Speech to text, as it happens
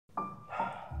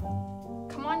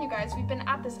on, you guys. We've been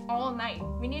at this all night.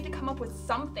 We need to come up with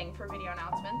something for video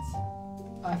announcements.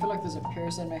 I feel like there's a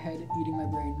parasite in my head eating my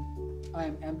brain. I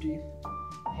am empty.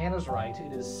 Hannah's right.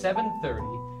 It is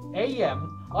 7:30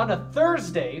 a.m. on a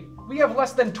Thursday. We have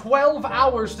less than 12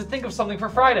 hours to think of something for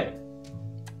Friday.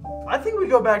 I think we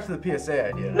go back to the PSA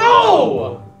idea.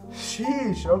 No!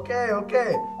 Sheesh,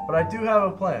 okay. But I do have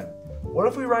a plan. What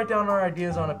if we write down our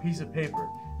ideas on a piece of paper?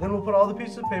 Then we'll put all the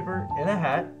pieces of paper in a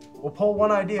hat. We'll pull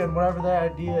one idea, and whatever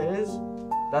that idea is,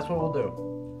 that's what we'll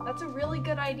do. That's a really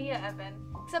good idea, Evan.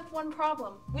 Except one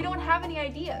problem. We don't have any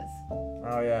ideas.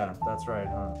 Oh yeah, that's right,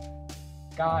 huh?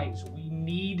 Guys, we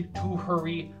need to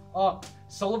hurry up.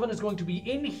 Sullivan is going to be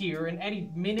in here in any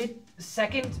minute,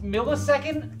 second,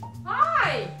 millisecond.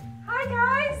 Hi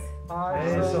guys. Hi,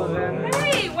 Hey, Sullivan.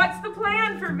 Hey, what's the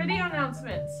plan for video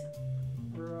announcements?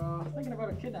 We're thinking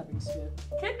about a kidnapping skit.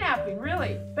 Kidnapping,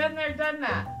 really? Been there, done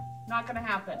that. Not gonna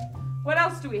happen. What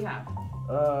else do we have?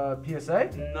 PSA?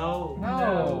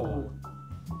 No.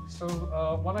 So,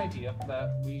 one idea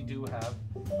that we do have,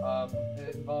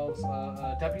 it involves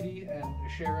a deputy and a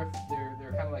sheriff.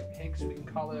 They're kind of like pigs. We can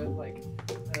call it like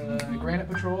Granite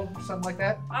Patrol or something like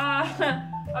that.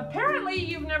 Apparently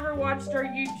you've never watched our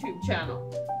YouTube channel.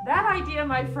 That idea,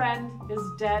 my friend, is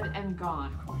dead and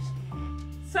gone.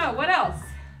 So, what else?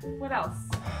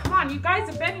 Come on, you guys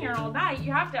have been here all night.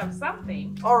 You have to have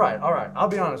something. All right. I'll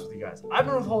be honest with you guys. I've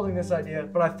been withholding this idea,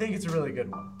 but I think it's a really good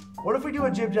one. What if we do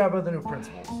a jib jab of the new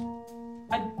principals?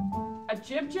 A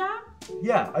jib jab?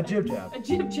 Yeah, a jib jab. A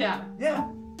jib jab. Yeah.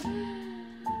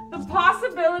 The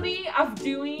possibility of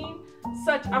doing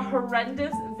such a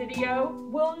horrendous video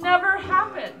will never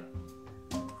happen.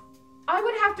 I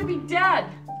would have to be dead,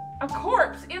 a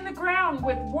corpse in the ground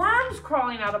with worms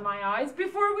crawling out of my eyes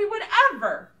before we would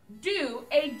ever do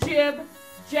a jib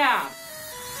jab.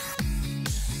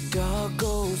 Dog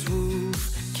goes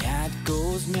woof, cat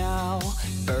goes meow,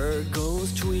 bird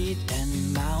goes tweet,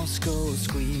 and mouse goes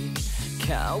squeak.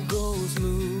 Cow goes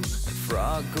moo,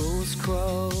 frog goes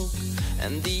croak,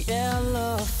 and the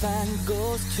elephant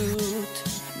goes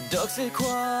toot. Ducks say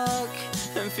quack,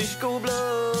 and fish go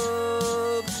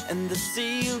blub, and the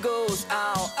seal goes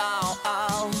ow, ow,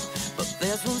 ow. But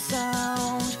there's one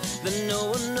sound that no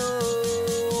one knows.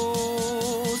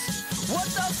 What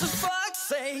does the fox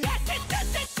say?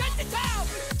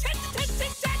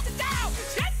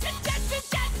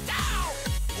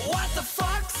 What the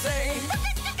fox say?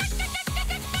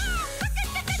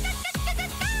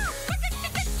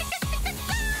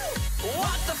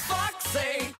 What the fox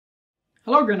say?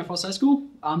 Hello, Granite Falls High School.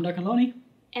 I'm Duncan Loney.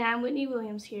 And I'm Whitney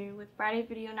Williams here with Friday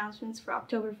video announcements for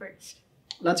October 1st.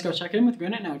 Let's go check in with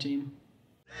Granite Now team.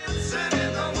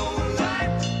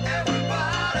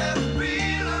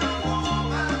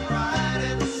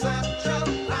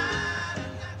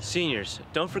 Seniors,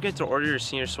 don't forget to order your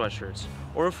senior sweatshirts.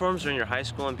 Order forms during your high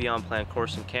school and beyond plan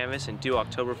course in Canvas and due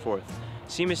October 4th.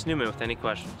 See Ms. Newman with any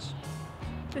questions.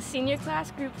 The senior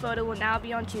class group photo will now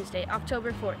be on Tuesday,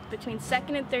 October 4th, between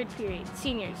 2nd and 3rd period.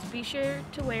 Seniors, be sure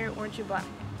to wear orange and black.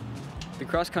 The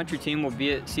cross-country team will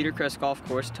be at Cedar Crest Golf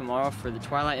Course tomorrow for the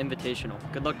Twilight Invitational.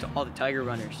 Good luck to all the Tiger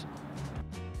runners.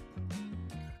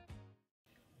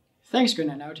 Thanks,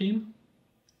 Granite Now team.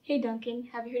 Hey Duncan,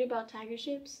 have you heard about Tiger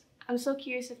ships? I'm so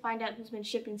curious to find out who's been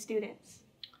shipping students.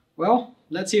 Well,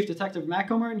 let's see if Detective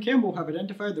Maccomer and Campbell have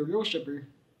identified the real shipper.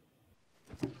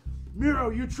 Miro,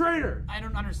 you traitor! I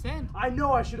don't understand. I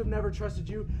know I should have never trusted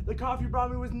you. The coffee you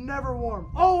brought me was never warm,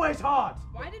 always hot!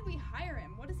 Why did we hire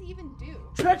him? What does he even do?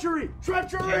 Treachery!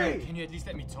 Treachery! Can you at least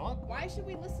let me talk? Why should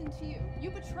we listen to you? You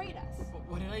betrayed us.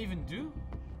 What did I even do?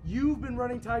 You've been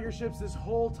running Tiger ships this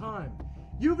whole time.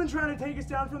 You've been trying to take us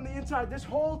down from the inside this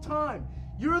whole time.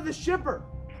 You're the shipper.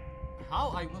 How?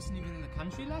 I wasn't even in the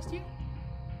country last year?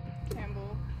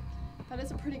 Campbell, that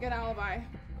is a pretty good alibi.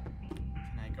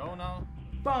 Can I go now?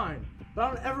 Fine, but I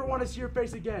don't ever want to see your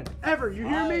face again. Ever, you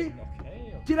hear me?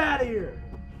 Okay. Get out of here.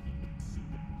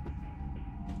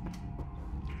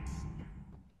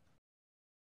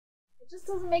 It just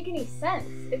doesn't make any sense.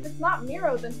 If it's not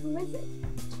Miro, then who is it?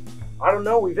 I don't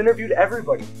know, we've interviewed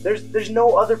everybody. There's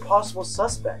no other possible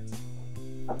suspect.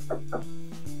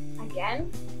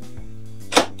 Again?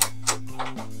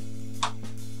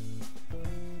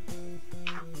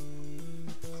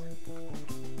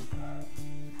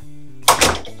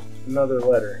 Another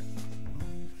letter.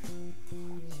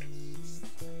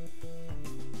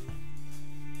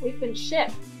 We've been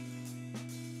shipped.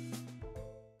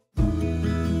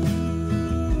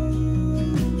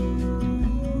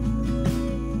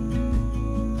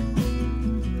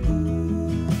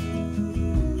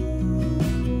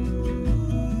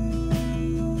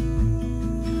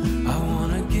 I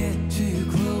wanna get too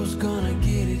close, gonna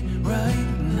get it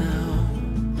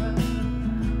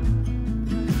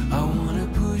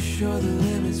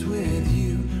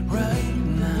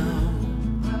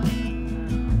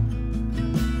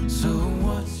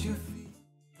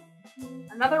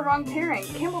Another wrong pairing.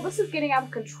 Campbell, this is getting out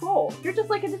of control. You're just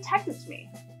like a detective to me.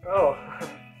 Oh,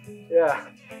 yeah.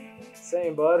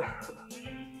 Same, bud.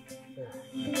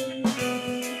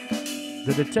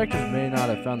 The detectives may not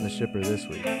have found the shipper this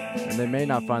week, and they may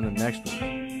not find them next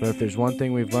week. But if there's one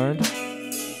thing we've learned,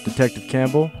 Detective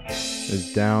Campbell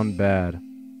is down bad.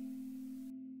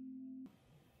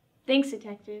 Thanks,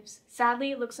 detectives.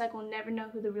 Sadly, it looks like we'll never know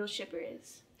who the real shipper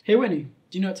is. Hey, Winnie,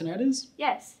 do you know what tonight is?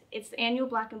 Yes, it's the annual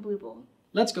Black and Blue Bowl.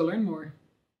 Let's go learn more.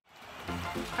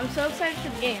 I'm so excited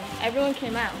for the game. Everyone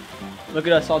came out. Look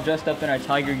at us all dressed up in our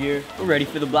Tiger gear. We're ready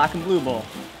for the Black and Blue Bowl.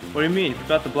 What do you mean? You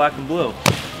forgot the black and blue.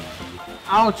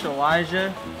 Ouch,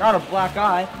 Elijah. Not a black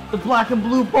eye. The Black and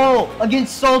Blue Bowl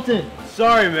against Sultan.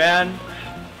 Sorry, man.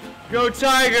 Go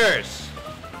Tigers!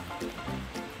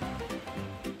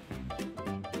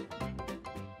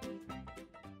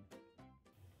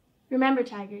 Remember,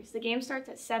 Tigers, the game starts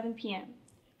at 7 p.m.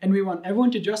 And we want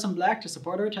everyone to dress in black to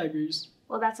support our Tigers.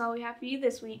 Well, that's all we have for you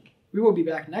this week. We will be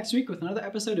back next week with another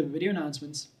episode of Video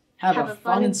Announcements. Have a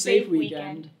fun and safe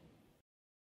weekend.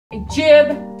 A jib,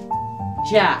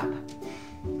 jab.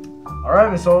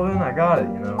 Alright, Miss Sullivan, I got it,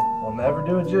 you know. I'll never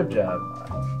do a jib jab.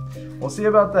 We'll see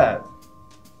about that.